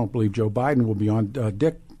on. I don't believe Joe Biden will be on.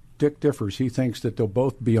 Dick differs. He thinks that they'll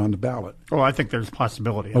both be on the ballot. Oh, I think there's a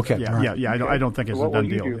possibility. Okay. Yeah. I don't think it's a done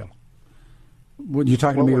deal. Yeah. What, you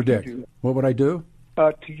talking to me or Dick? What would I do?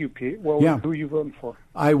 To you, Pete. Who are you voting for?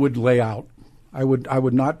 I would lay out. I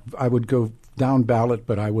would not. I would go down ballot,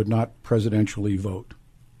 but I would not presidentially vote.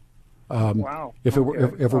 Wow. If it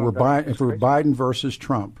were Biden versus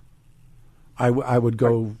Trump, I would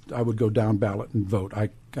go down ballot and vote. I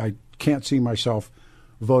can't see myself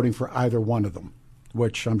voting for either one of them,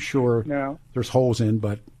 which I'm sure there's holes in,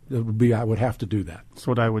 but it would be I would have to do that. That's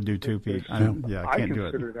what I would do too, Pete. I can't do it. I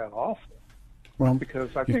consider that awful. Well, because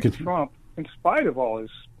I think Trump, in spite of all his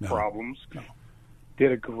problems,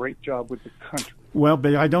 did a great job with the country. Well,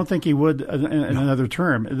 but I don't think he would in another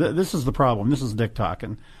term. This is the problem. This is Dick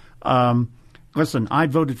talking. Listen, I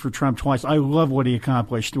voted for Trump twice. I love what he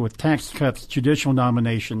accomplished with tax cuts, judicial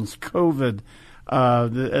nominations, COVID,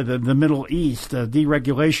 the Middle East,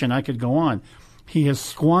 deregulation. I could go on. He has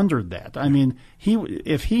squandered that. I mean,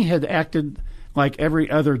 if he had acted like every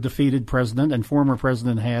other defeated president and former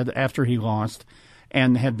president had after he lost,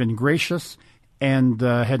 and had been gracious and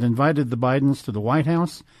had invited the Bidens to the White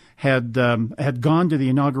House, had gone to the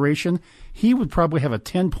inauguration, he would probably have a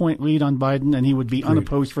 10-point lead on Biden, and he would be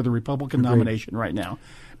unopposed for the Republican nomination right now.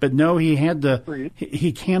 But no, he had to.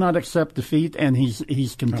 He cannot accept defeat, and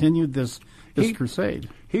he's continued this crusade.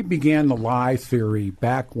 He began the lie theory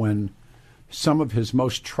back when some of his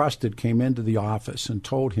most trusted came into the office and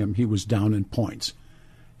told him he was down in points.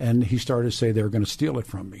 And he started to say they were going to steal it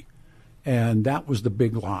from me. And that was the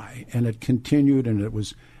big lie. And it continued, and it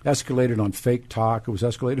was escalated on Fake Talk. It was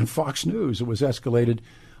escalated in Fox News. It was escalated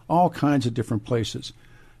all kinds of different places.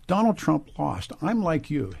 Donald Trump lost. I'm like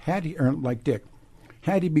you, or like Dick.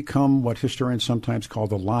 Had he become what historians sometimes call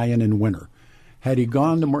the lion in winter, had he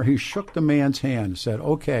gone to where he shook the man's hand and said,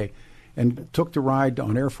 okay, and took the ride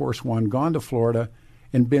on Air Force One, gone to Florida,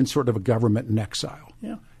 and been sort of a government in exile.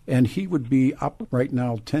 Yeah. And he would be up right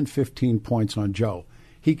now 10, 15 points on Joe.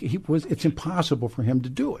 It's impossible for him to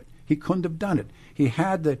do it. He couldn't have done it. He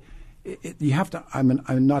had the. You have to.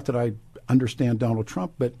 I'm not that I understand Donald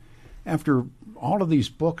Trump, but after all of these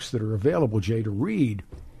books that are available, Jay, to read,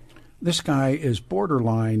 this guy is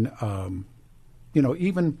borderline.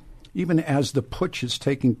 Even as the putsch is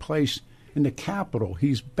taking place in the Capitol,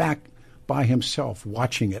 he's back by himself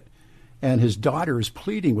watching it, and his daughter is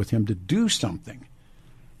pleading with him to do something,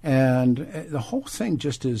 and the whole thing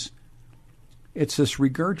just is. It's this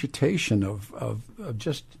regurgitation of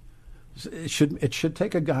just it should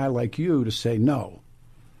take a guy like you to say no,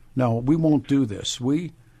 we won't do this.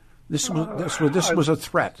 This was a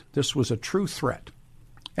threat. This was a true threat,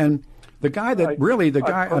 and the guy that I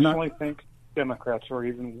personally think Democrats are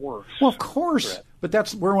even worse. Well, of course, but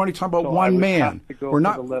we're only talking about one man. We're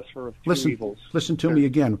not. The lesser of two evils. Listen to me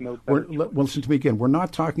again. Listen to me again. We're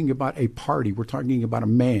not talking about a party. We're talking about a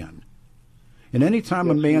man. And any time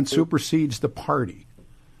a man supersedes the party,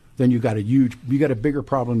 then you got a bigger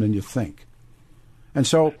problem than you think. And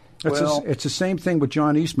so it's the same thing with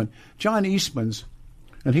John Eastman. John Eastman's,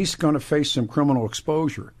 and he's going to face some criminal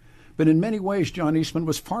exposure. But in many ways, John Eastman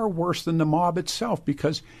was far worse than the mob itself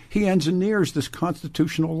because he engineers this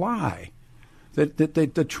constitutional lie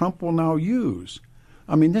that Trump will now use.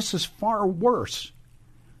 I mean, this is far worse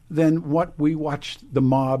than what we watched the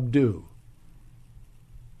mob do.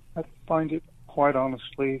 I find it, quite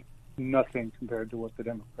honestly, nothing compared to what the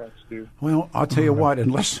Democrats do. Well, I'll tell you what,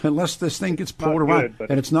 unless this thing gets pulled around,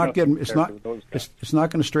 and it's not going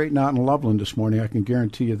to straighten out in Loveland this morning, I can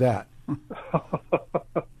guarantee you that.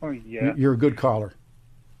 Oh, yeah. You're a good caller.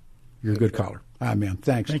 You're a good caller. Ah, man,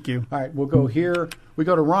 thanks. Thank you. All right, we'll go here. We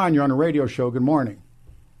go to Ron. You're on a radio show. Good morning.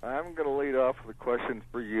 I'm going to lead off with a question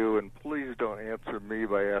for you, and please don't answer me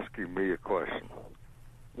by asking me a question.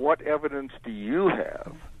 What evidence do you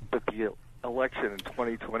have that the election in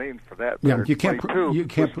 2020, and for that matter,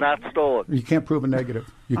 2022, was not stolen? You can't prove a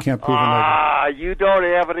negative. You can't prove a negative. You don't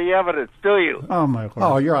have any evidence, do you? Oh, my God.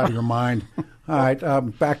 Oh, you're out of your mind. All right,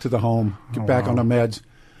 back to the home. Get back on the meds.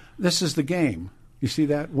 This is the game. You see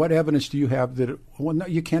that? What evidence do you have that? Well, no,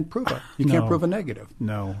 you can't prove it. You can't prove a negative.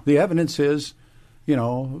 No. The evidence is,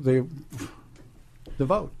 the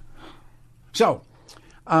vote. So,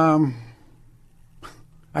 I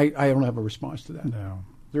don't have a response to that. No,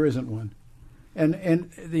 there isn't one.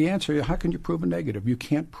 And the answer is, how can you prove a negative? You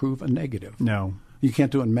can't prove a negative. No. You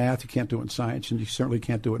can't do it in math. You can't do it in science, and you certainly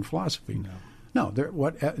can't do it in philosophy. No.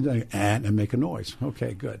 And make a noise.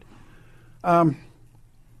 Okay, good.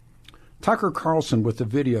 Tucker Carlson, with the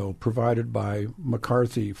video provided by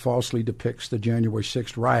McCarthy, falsely depicts the January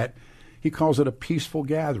 6th riot. He calls it a peaceful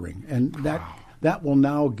gathering, and that will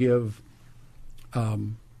now give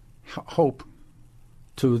hope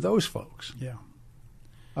to those folks. Yeah.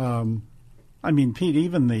 I mean, Pete,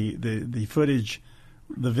 even the footage,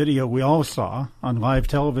 the video we all saw on live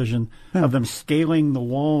television of them scaling the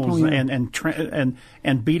walls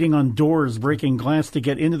and beating on doors, breaking glass to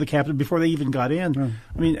get into the Capitol before they even got in.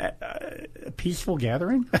 I mean, a peaceful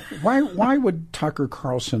gathering? Why would Tucker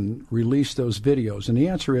Carlson release those videos? And the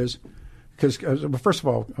answer is because, first of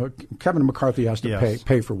all, Kevin McCarthy has to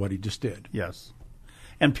pay for what he just did. Yes.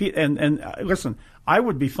 And Pete, and listen, I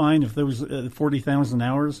would be fine if those 40,000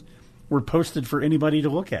 hours were posted for anybody to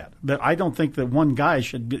look at. But I don't think that one guy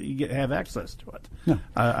should have access to it. No.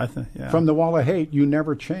 From the wall of hate, you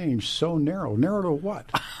never changed. So narrow. Narrow to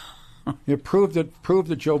what? It proved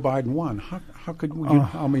that Joe Biden won. How could we?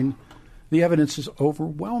 I mean, the evidence is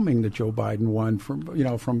overwhelming that Joe Biden won from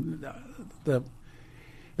the.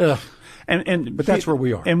 But that's where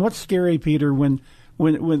we are. And what's scary, Peter, when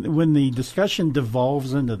the discussion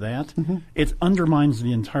devolves into that, it undermines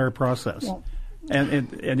the entire process. Well,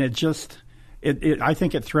 and it just I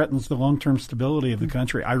think it threatens the long-term stability of the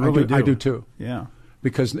country. I really do. I do too. Yeah.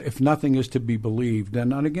 Because if nothing is to be believed,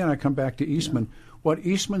 and again I come back to Eastman. Yeah. What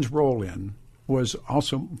Eastman's role in was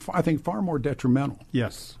also, I think, far more detrimental.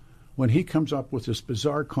 Yes. When he comes up with this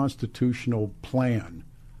bizarre constitutional plan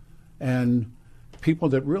And people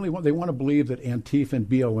that really want to believe that Antifa and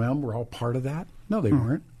BLM were all part of that. No, they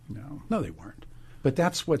weren't. No, they weren't. But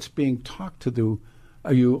that's what's being talked to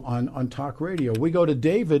you on talk radio. We go to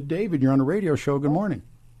David. David, you're on the radio show. Good morning.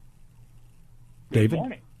 David? Good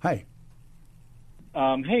morning. Hi.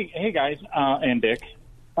 Hey guys, and Dick.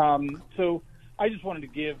 So I just wanted to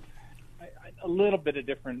give a little bit of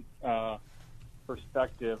different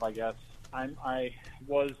perspective, I guess. I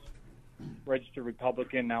was registered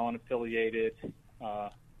Republican, now unaffiliated,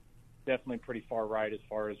 definitely pretty far right as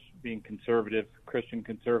far as being conservative, Christian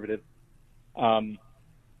conservative. Do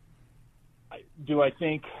I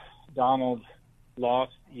think Donald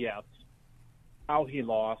lost? Yes. How he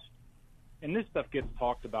lost, and this stuff gets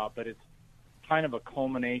talked about, but it's kind of a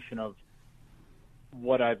culmination of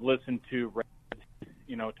what I've listened to, read,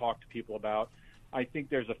 talked to people about. I think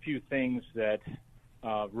there's a few things that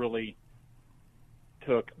really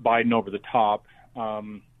took Biden over the top.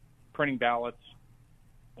 Printing ballots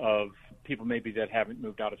of people maybe that haven't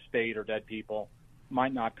moved out of state or dead people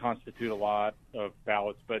might not constitute a lot of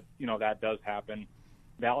ballots, but, that does happen.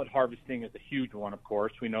 Ballot harvesting is a huge one, of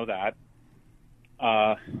course. We know that.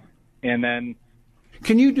 And then...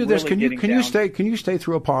 Can you do this? Really can you stay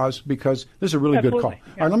through a pause, because this is a really good call. Yeah.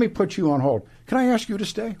 All right, let me put you on hold. Can I ask you to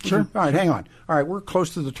stay? Sure. All right, hang on. All right, we're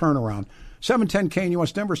close to the turnaround. 710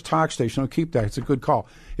 KNUS, Denver's talk station. I'll keep that. It's a good call.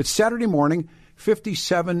 It's Saturday morning.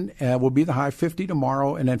 57 will be the high, 50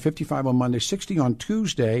 tomorrow, and then 55 on Monday, 60 on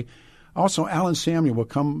Tuesday. Also, Alan Samuel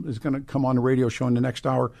is going to come on the radio show in the next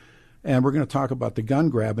hour, and we're going to talk about the gun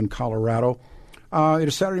grab in Colorado. It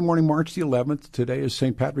is Saturday morning, March the 11th. Today is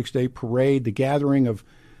St. Patrick's Day parade. The gathering of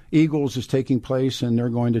Eagles is taking place, and they're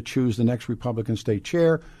going to choose the next Republican state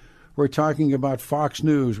chair. We're talking about Fox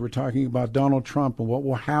News. We're talking about Donald Trump and what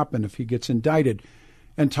will happen if he gets indicted,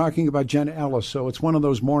 and talking about Jenna Ellis. So it's one of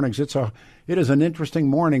those mornings. It is an interesting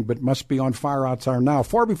morning, but must be on fire outside now.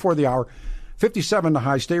 4 before the hour, 57 the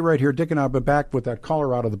high. Stay right here. Dick and I will be back with that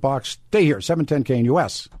caller out of the box. Stay here, 710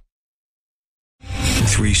 KNUS.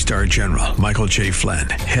 3-star General Michael J. Flynn,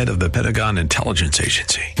 head of the Pentagon Intelligence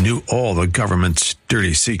Agency, knew all the government's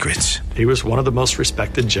dirty secrets. He was one of the most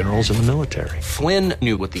respected generals in the military. Flynn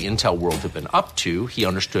knew what the intel world had been up to. He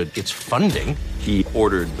understood its funding. He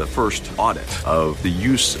ordered the first audit of the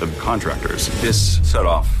use of contractors. This set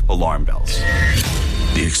off alarm bells.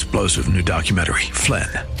 The explosive new documentary, Flynn,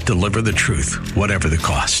 Deliver the Truth, Whatever the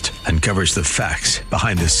Cost, uncovers the facts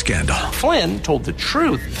behind this scandal. Flynn told the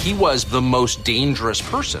truth. He was the most dangerous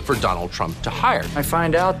person for Donald Trump to hire. I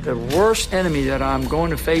find out the worst enemy that I'm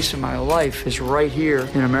going to face in my life is right here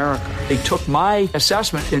in America. They took my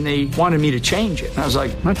assessment and they wanted me to change it. And I was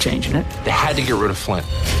like, I'm not changing it. They had to get rid of Flynn.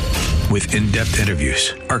 With in-depth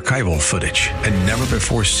interviews, archival footage, and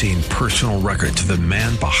never-before-seen personal records of the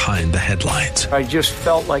man behind the headlines. I just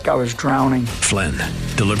felt like I was drowning. Flynn,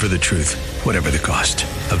 Deliver the Truth, Whatever the Cost.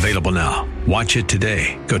 Available now. Watch it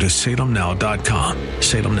today. Go to salemnow.com.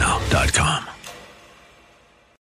 salemnow.com.